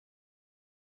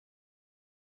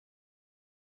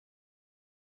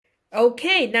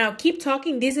Okay, now keep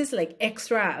talking. This is like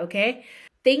extra, okay?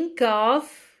 Think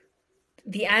of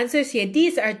the answers here.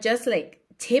 These are just like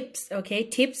tips, okay?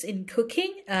 Tips in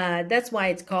cooking. That's why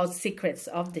it's called Secrets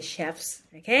of the Chefs,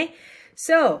 okay?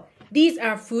 So these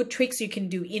are food tricks you can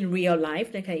do in real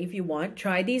life, okay? If you want,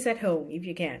 try these at home if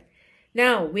you can.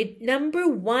 Now with number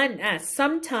one,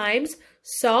 sometimes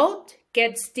salt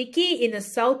gets sticky in a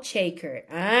salt shaker.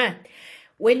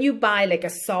 When you buy like a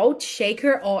salt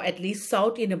shaker or at least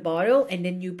salt in a bottle and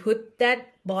then you put that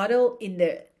bottle in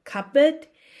the cupboard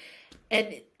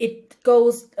and it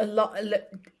goes a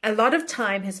lot of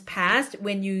time has passed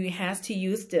when you have to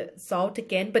use the salt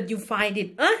again, but you find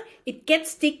it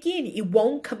gets sticky and it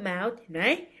won't come out,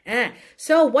 right?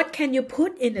 So what can you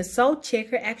put in a salt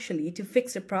shaker actually to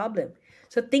fix the problem?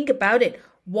 So think about it.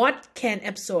 What can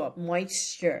absorb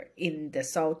moisture in the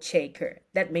salt shaker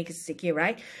that makes it sticky,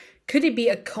 right? Could it be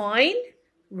a coin,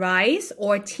 rice,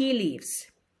 or tea leaves?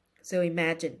 So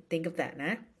imagine, think of that,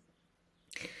 nah?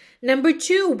 Number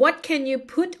two, what can you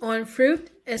put on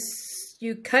fruit as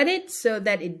you cut it so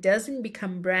that it doesn't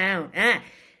become brown?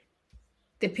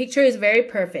 The picture is very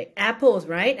perfect. Apples,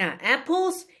 right?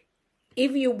 Apples,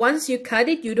 once you cut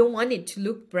it, you don't want it to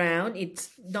look brown. It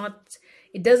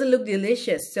doesn't look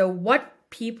delicious. So what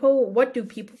do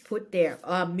people put there?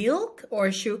 Milk or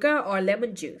sugar or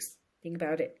lemon juice? Think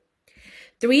about it.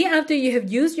 Three, after you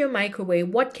have used your microwave,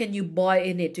 what can you boil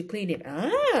in it to clean it?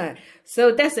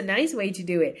 So that's a nice way to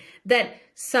do it. That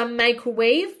some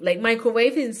microwave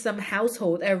in some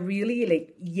household are really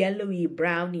like yellowy,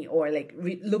 browny, or like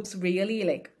looks really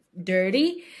like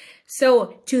dirty.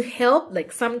 So to help,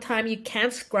 like sometimes you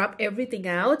can't scrub everything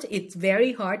out. It's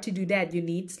very hard to do that. You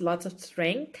need lots of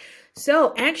strength.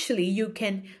 So actually you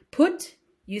can put,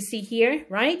 you see here,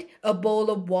 right? A bowl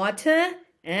of water.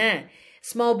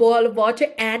 Small bowl of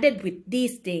water added with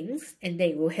these things and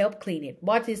they will help clean it.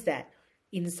 What is that?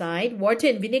 Inside, water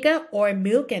and vinegar or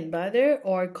milk and butter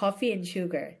or coffee and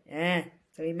sugar.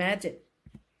 So imagine.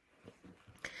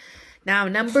 Now,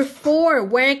 number four,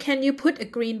 where can you put a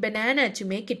green banana to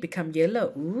make it become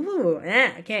yellow?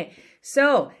 Okay.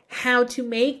 So, how to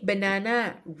make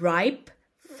banana ripe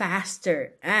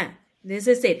faster? This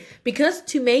is it. Because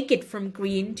to make it from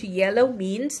green to yellow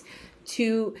means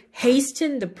to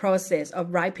hasten the process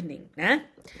of ripening.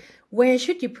 Where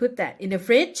should you put that? In the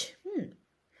fridge?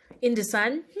 In the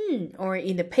sun? Or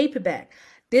in a paper bag?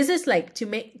 This is like to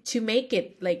make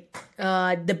it like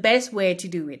the best way to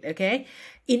do it, okay?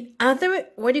 In other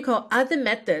other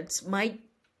methods might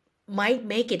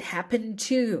make it happen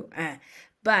too,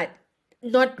 but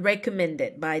not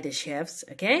recommended by the chefs,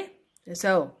 okay?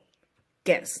 So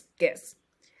guess.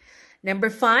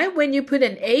 Number five, when you put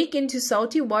an egg into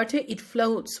salty water, it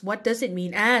floats. What does it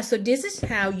mean? So this is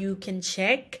how you can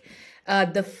check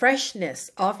the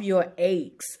freshness of your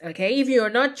eggs, okay? If you're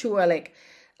not sure, like,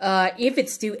 if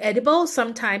it's still edible,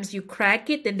 sometimes you crack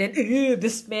it and then the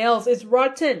smells, it's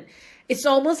rotten. It's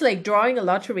almost like drawing a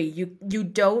lottery. You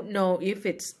don't know if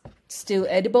it's still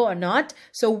edible or not.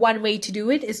 So one way to do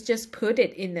it is just put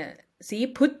it in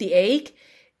put the egg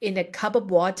in a cup of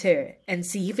water and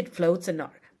see if it floats or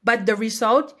not. But the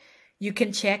result, you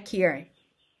can check here.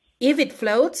 If it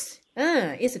floats,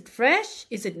 is it fresh?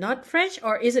 Is it not fresh?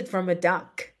 Or is it from a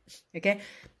duck? Okay.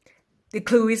 The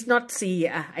clue is not C.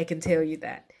 I can tell you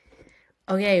that.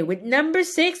 Okay, with number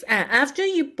six, after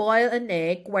you boil an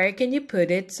egg, where can you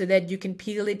put it so that you can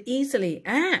peel it easily?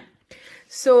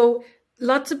 So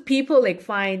lots of people like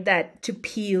find that to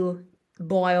peel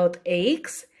boiled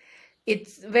eggs,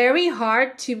 it's very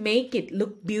hard to make it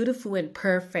look beautiful and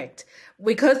perfect.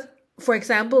 Because, for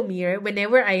example,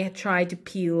 whenever I try to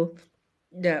peel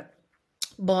the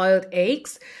boiled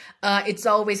eggs, it's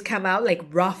always come out like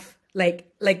rough,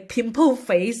 like pimple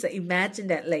face. Imagine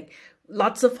that, like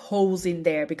lots of holes in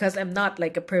there because I'm not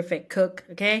like a perfect cook,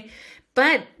 okay?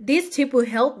 But this tip will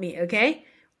help me, okay?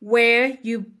 Where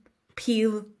you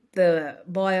peel the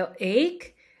boiled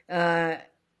egg,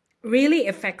 really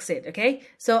affects it, okay?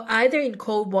 So either in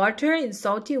cold water, in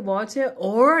salty water,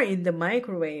 or in the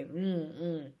microwave.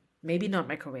 Maybe not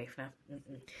microwave.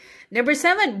 Number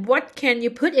seven, what can you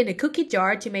put in a cookie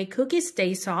jar to make cookies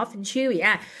stay soft and chewy?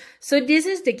 So this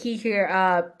is the key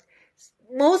here.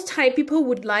 Most Thai people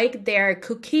would like their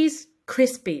cookies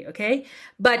crispy, okay?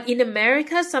 But in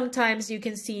America, sometimes you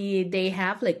can see they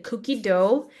have like cookie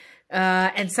dough.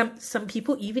 And some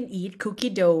people even eat cookie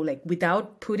dough like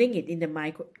without putting it in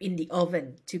the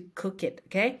oven to cook it,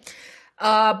 okay?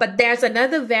 But there's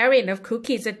another variant of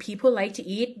cookies that people like to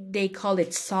eat. They call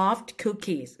it soft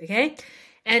cookies, okay?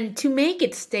 And to make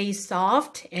it stay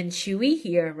soft and chewy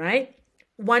here, right?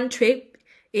 One trick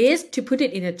is to put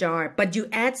it in a jar, but you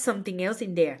add something else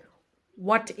in there.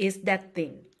 What is that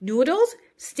thing? Noodles,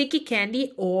 sticky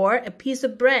candy, or a piece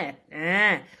of bread?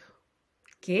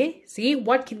 Okay, see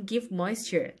what can give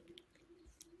moisture.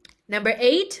 Number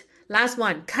 8, last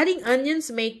one. Cutting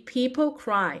onions make people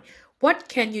cry. What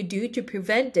can you do to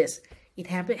prevent this? It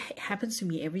happens to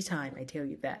me every time, I tell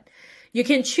you that. You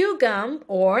can chew gum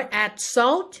or add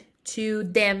salt to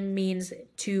them, means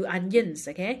to onions,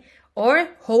 okay? Or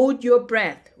hold your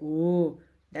breath. Ooh,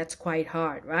 that's quite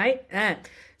hard, right?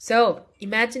 So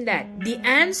imagine that. The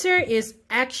answer is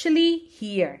actually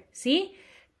here. See?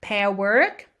 Pair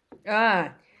work.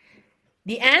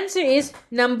 The answer is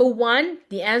number 1.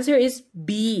 The answer is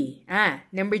B.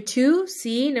 Number 2,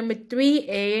 C. Number 3,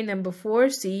 A. Number 4,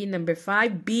 C. Number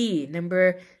 5, B.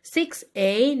 Number 6,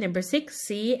 A. Number 6,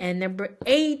 C. And number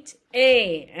 8,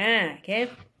 A. Okay.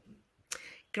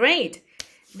 Great.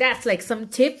 That's like some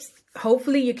tips.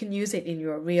 Hopefully you can use it in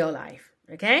your real life.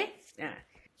 Okay.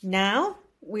 Now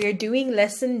we're doing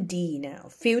lesson D now.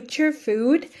 Future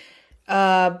food.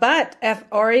 But I've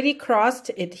already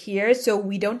crossed it here, so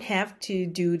we don't have to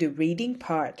do the reading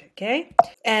part, okay?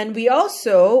 And we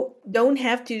also don't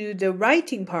have to do the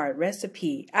writing part,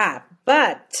 recipe.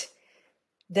 But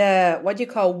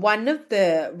one of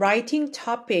the writing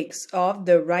topics of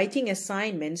the writing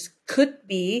assignments could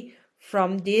be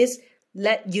from this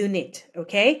unit,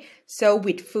 okay? So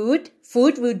with food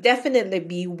will definitely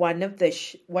be one of the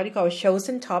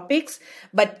chosen topics,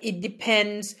 but it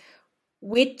depends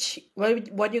which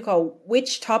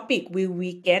topic will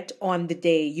we get on the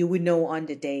day. You will know on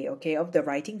the day, okay, of the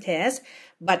writing test,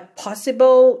 but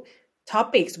possible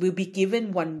topics will be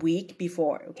given 1 week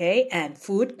before, okay? And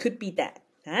food could be that.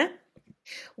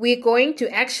 We're going to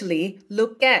actually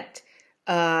look at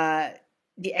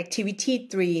the activity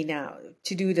 3 now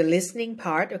to do the listening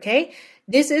part, okay?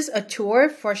 This is a tour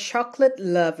for chocolate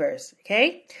lovers,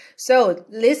 okay? So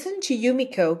listen to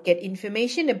Yumiko get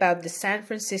information about the San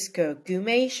Francisco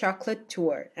Gourmet Chocolate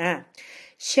Tour.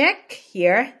 Check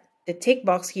here, the tick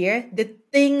box here, the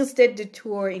things that the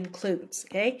tour includes,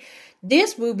 okay?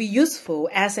 This will be useful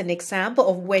as an example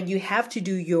of when you have to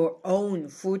do your own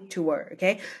food tour,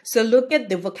 okay? So look at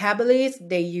the vocabularies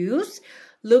they use.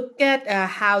 Look at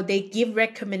how they give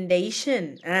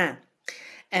recommendation.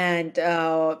 And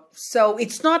so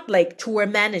it's not like tour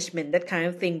management, that kind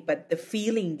of thing, but the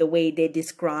feeling, the way they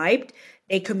described,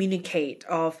 they communicate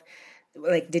of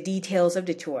like the details of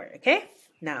the tour, okay?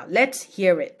 Now, let's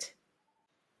hear it.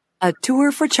 A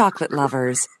Tour for Chocolate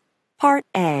Lovers, Part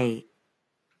A.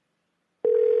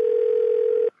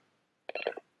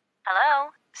 Hello,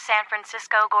 San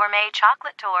Francisco Gourmet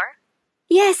Chocolate Tour.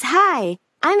 Yes, hi.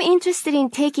 I'm interested in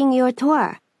taking your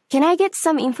tour. Can I get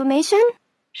some information?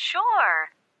 Sure.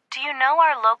 Do you know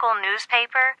our local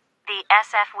newspaper, the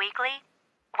SF Weekly?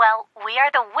 Well, we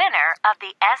are the winner of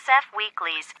the SF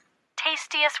Weekly's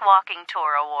Tastiest Walking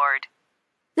Tour Award.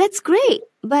 That's great.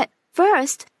 But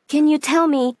first, can you tell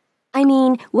me,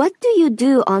 what do you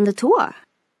do on the tour?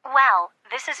 Well,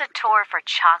 this is a tour for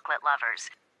chocolate lovers.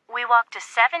 We walk to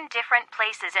 7 different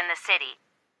places in the city.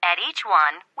 At each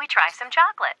one, we try some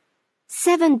chocolate.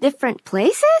 7 different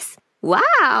places?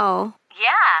 Wow!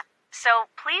 Yeah, so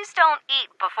please don't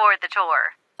eat before the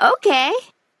tour. Okay.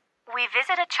 We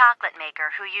visit a chocolate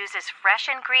maker who uses fresh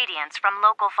ingredients from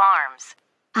local farms.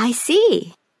 I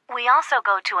see. We also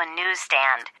go to a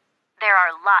newsstand. There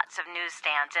are lots of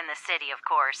newsstands in the city, of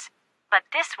course,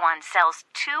 but this one sells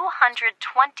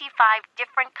 225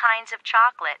 different kinds of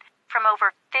chocolate from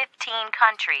over 15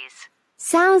 countries.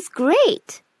 Sounds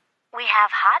great. We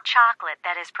have hot chocolate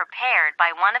that is prepared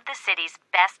by one of the city's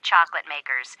best chocolate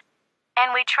makers.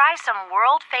 And we try some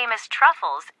world-famous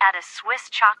truffles at a Swiss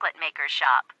chocolate maker's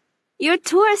shop. Your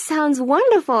tour sounds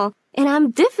wonderful, and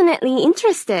I'm definitely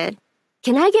interested.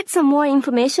 Can I get some more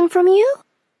information from you?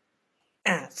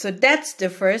 So that's the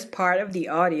first part of the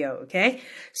audio, okay?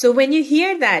 So when you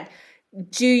hear that,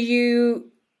 did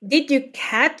you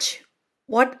catch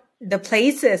what the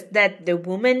places that the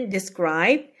woman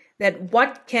described? That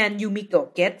what can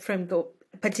Yumiko get from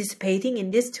participating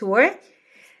in this tour?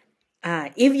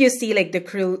 If you see like the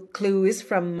clues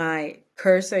from my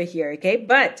cursor here, okay?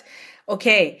 But,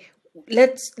 okay,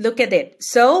 let's look at it.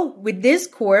 So with this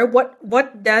tour,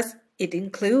 what does it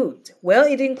include? Well,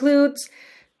 it includes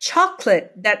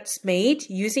chocolate that's made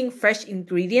using fresh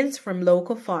ingredients from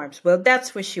local farms. Well, that's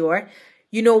for sure.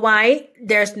 You know why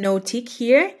there's no tick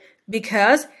here?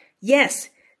 Because, yes,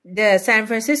 the San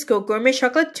Francisco Gourmet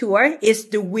Chocolate Tour is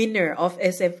the winner of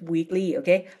SF Weekly,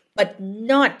 okay? But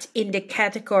not in the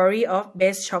category of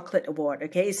Best Chocolate Award,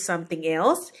 okay? It's something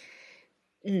else.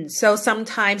 So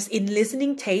sometimes in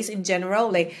listening taste in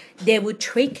general, like they will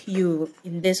trick you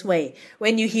in this way.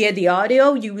 When you hear the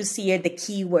audio, you will see the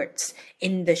keywords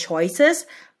in the choices,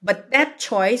 but that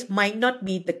choice might not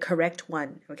be the correct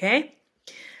one, okay?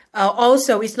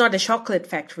 Also, it's not a chocolate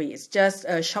factory. It's just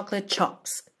chocolate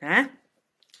shops.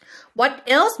 What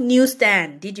else?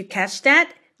 Newsstand. Did you catch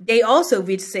that? They also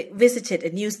visited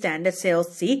a newsstand that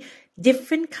sells, see,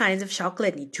 different kinds of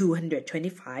chocolate.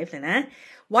 225 นะ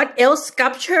What else?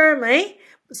 Sculpture, right?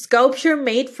 Sculpture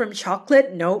made from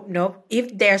chocolate? Nope.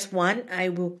 If there's one, I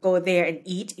will go there and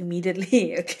eat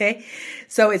immediately, okay?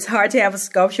 So it's hard to have a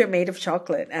sculpture made of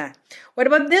chocolate. What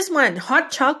about this one?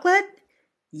 Hot chocolate?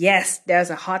 Yes, there's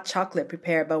a hot chocolate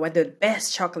prepared by one of the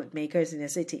best chocolate makers in the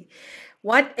city.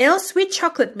 What else? Sweet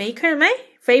chocolate maker, right?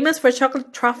 Famous for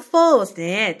chocolate truffles.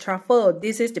 Yeah, truffle.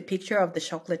 This is the picture of the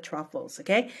chocolate truffles,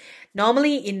 okay?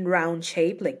 Normally in round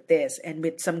shape like this and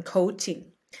with some coating.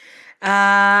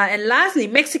 And lastly,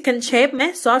 Mexican chef,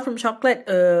 sauce from chocolate.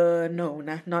 No,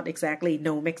 not exactly.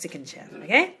 No Mexican chef,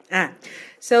 okay?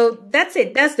 So that's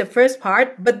it. That's the first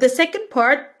part. But the second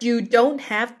part, you don't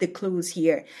have the clues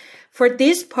here. For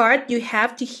this part, you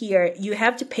have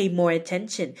to pay more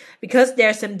attention because there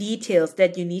are some details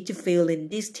that you need to fill in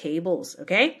these tables,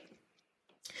 okay?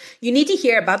 You need to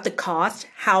hear about the cost.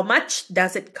 How much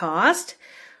does it cost?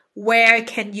 Where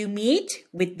can you meet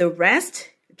with the rest?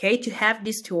 Okay, to have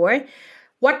this tour.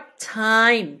 What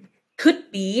time? Could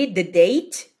be the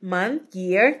date, month,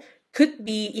 year. Could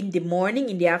be in the morning,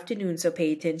 in the afternoon, so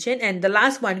pay attention. And the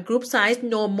last one, group size,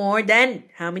 no more than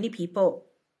how many people?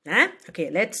 Okay,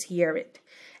 let's hear it.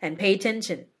 And pay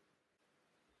attention.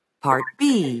 Part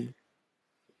B.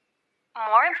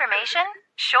 More information?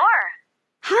 Sure.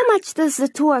 How much does the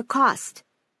tour cost?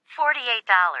 $48.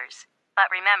 But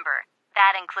remember,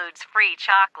 that includes free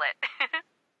chocolate.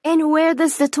 And where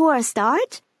does the tour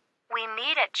start? We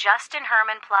meet at Justin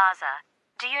Herman Plaza.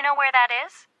 Do you know where that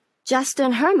is?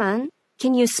 Justin Herman?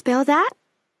 Can you spell that?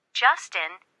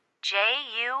 Justin,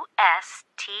 Justin,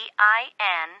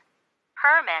 Herman,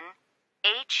 Herman,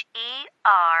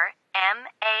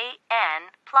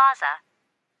 Plaza.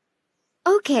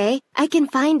 Okay, I can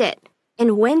find it.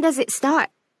 And when does it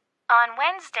start? On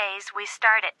Wednesdays, we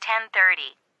start at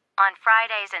 10:30. On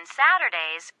Fridays and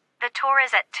Saturdays, the tour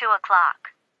is at 2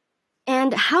 o'clock.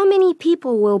 And how many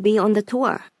people will be on the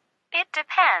tour? It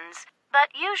depends, but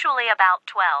usually about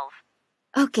 12.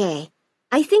 Okay,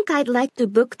 I think I'd like to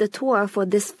book the tour for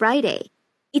this Friday.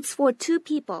 It's for 2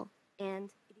 people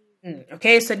and...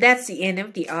 Okay, so that's the end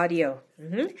of the audio.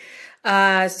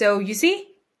 So you see,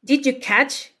 did you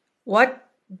catch what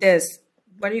the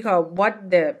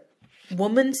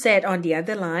woman said on the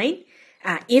other line?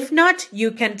 If not, you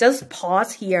can just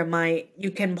pause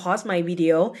my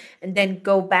video and then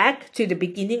go back to the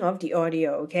beginning of the audio,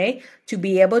 okay? To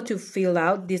be able to fill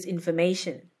out this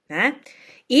information.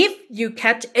 If you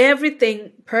catch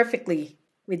everything perfectly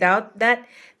without that,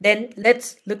 then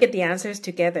let's look at the answers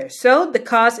together. So the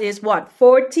cost is what?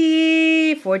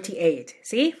 $48.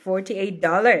 See?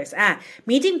 $48.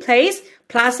 Meeting place,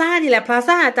 plaza นี่แหละ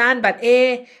plaza อาจารย์ but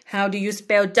how do you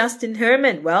spell Justin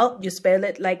Herman? Well, you spell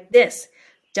it like this.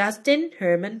 Justin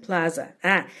Herman Plaza.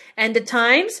 And the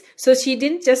times, so she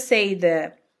didn't just say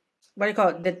the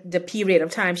period of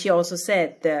time. She also said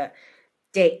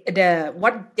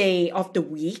what day of the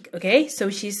week. Okay, so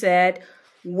she said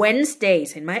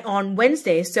Wednesdays, on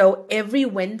Wednesdays. So every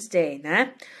Wednesday,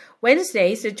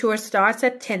 Wednesdays the tour starts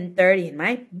at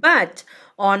 10:30, But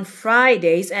on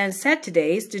Fridays and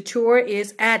Saturdays the tour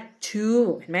is at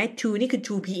 2, 2 นี่คือ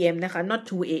 2 p.m. นะคะ not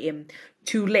 2 a.m.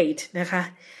 too late นะคะ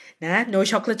No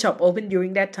chocolate shop open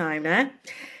during that time,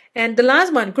 And the last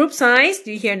one, group size.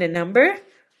 Do you hear the number?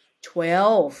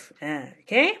 12.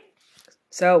 Okay.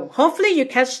 So hopefully you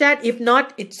catch that. If not,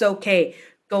 it's okay.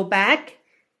 Go back,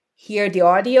 hear the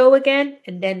audio again,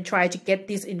 and then try to get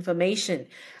this information.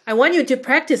 I want you to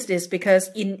practice this because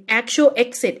in actual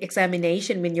exit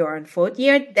examination when you're on 4th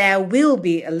year, there will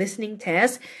be a listening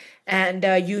test, and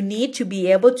you need to be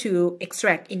able to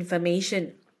extract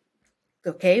information.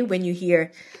 Okay, when you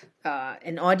hear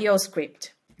an audio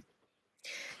script.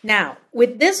 Now,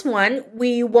 with this one,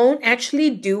 we won't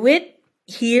actually do it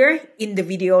here in the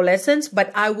video lessons,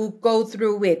 but I will go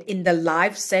through it in the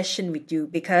live session with you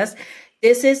because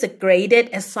this is a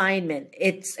graded assignment.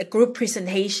 It's a group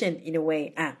presentation in a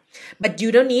way. But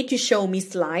you don't need to show me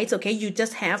slides, okay? You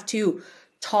just have to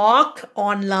talk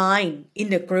online in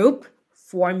the group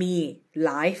for me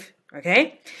live,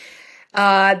 okay?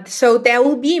 So there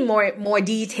will be more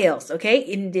details, okay,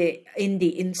 in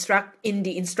the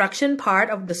instruction part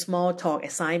of the small talk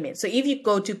assignment. So if you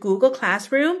go to Google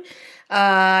Classroom,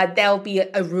 there'll be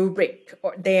a rubric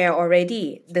there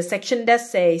already. The section that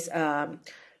says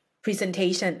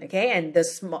presentation, okay, and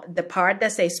the part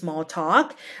that says small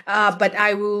talk. But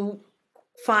I will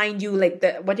find you like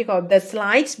the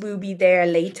slides will be there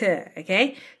later,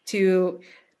 okay, to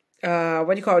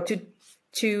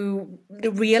to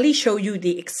really show you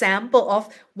the example of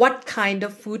what kind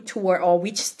of food tour or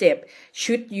which step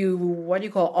should you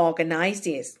organize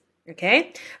this,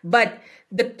 okay. But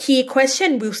the key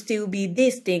question will still be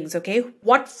these things, okay.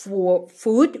 What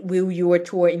food will your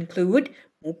tour include?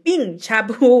 หมูปิ้ง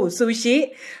shabu, sushi,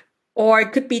 or it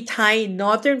could be Thai,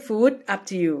 northern food, up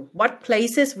to you. What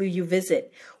places will you visit?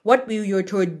 What will your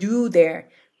tour do there?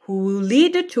 Who will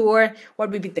lead the tour? What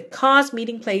will be the cost,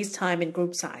 meeting place, time, and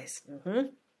group size?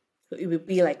 So it will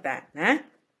be like that. Nah?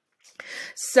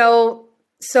 So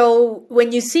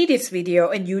when you see this video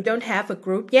and you don't have a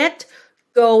group yet,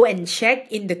 go and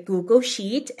check in the Google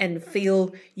Sheet and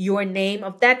fill your name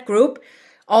of that group.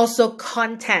 Also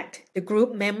contact the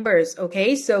group members,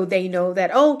 okay? So they know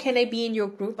that, oh, can I be in your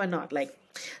group or not? Like,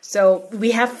 so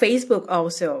we have Facebook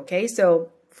also, okay? So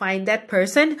find that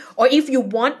person. Or if you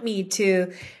want me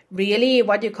to really,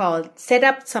 set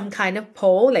up some kind of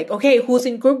poll, like, okay, who's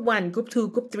in group 1, group 2,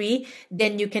 group 3,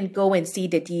 then you can go and see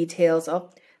the details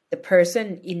of the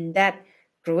person in that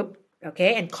group,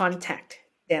 okay? And contact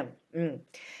them.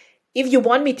 If you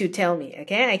want me to tell me,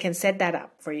 okay, I can set that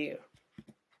up for you.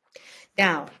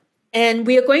 Now, and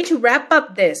we are going to wrap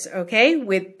up this, okay,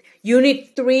 with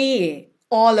Unit 3,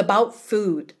 all about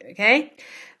food, okay?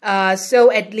 So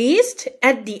at least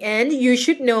at the end, you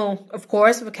should know, of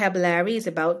course, vocabulary is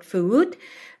about food.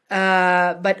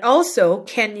 But also,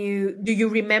 do you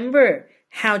remember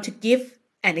how to give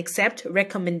and accept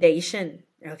recommendation,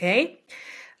 okay?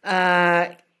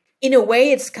 In a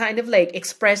way, it's kind of like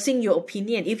expressing your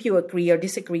opinion if you agree or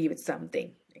disagree with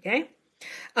something, okay?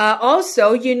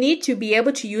 Also, you need to be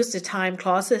able to use the time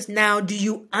clauses. Now, do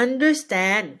you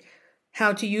understand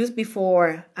how to use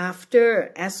before,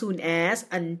 after, as soon as,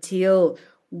 until,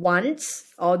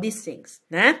 once, all these things?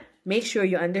 Nah? Make sure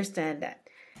you understand that.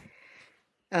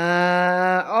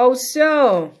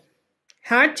 Also,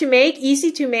 hard to make,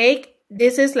 easy to make.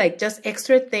 This is like just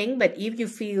extra thing, but if you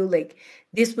feel like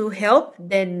this will help,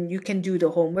 then you can do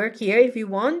the homework here if you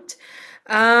want.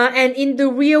 And in the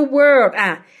real world,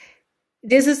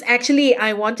 this is actually,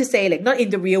 I want to say, like, not in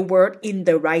the real world, in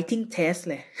the writing test.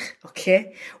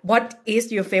 Okay? What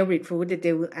is your favorite food that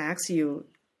they will ask you?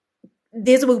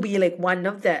 This will be like one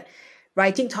of the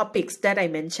writing topics that I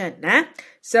mentioned. Nah?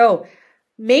 So,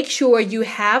 make sure you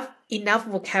have enough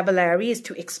vocabularies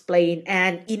to explain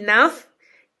and enough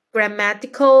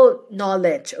grammatical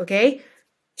knowledge, okay?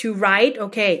 To write,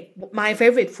 okay, my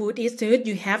favorite food is food,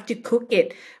 you have to cook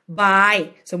it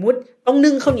by, สมมุติต้อง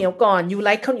นึ่งข้าวเหนียวก่อน you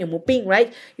like ข้าวเหนียวหมูปิ้ง right?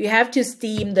 You have to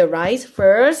steam the rice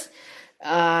first,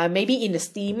 maybe in a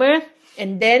steamer,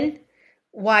 and then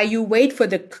while you wait for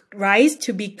the rice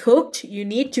to be cooked, you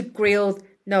need to grill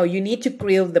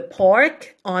the pork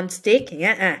on stick,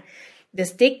 the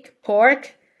stick pork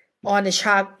on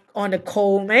a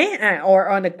coal, or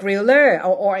on a griller,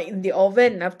 or in the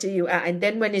oven, up to you. And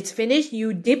then when it's finished, you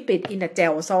dip it in a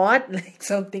jao sauce, like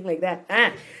something like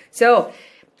that. So,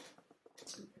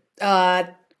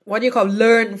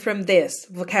 learn from this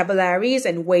vocabularies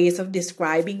and ways of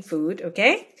describing food,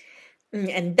 okay?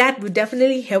 And that would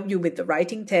definitely help you with the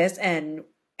writing test and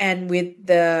with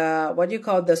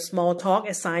the, the small talk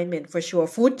assignment for sure.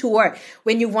 Food tour.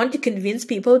 When you want to convince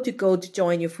people to go to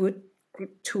join your food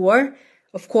tour,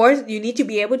 of course, you need to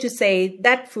be able to say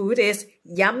that food is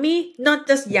yummy, not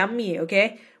just yummy,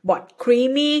 okay? What?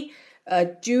 Creamy,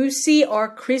 juicy, or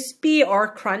crispy,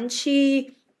 or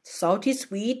crunchy, salty,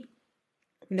 sweet,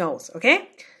 who knows, okay?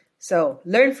 So,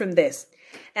 learn from this.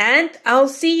 And I'll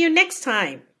see you next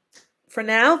time. For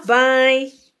now,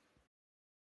 bye!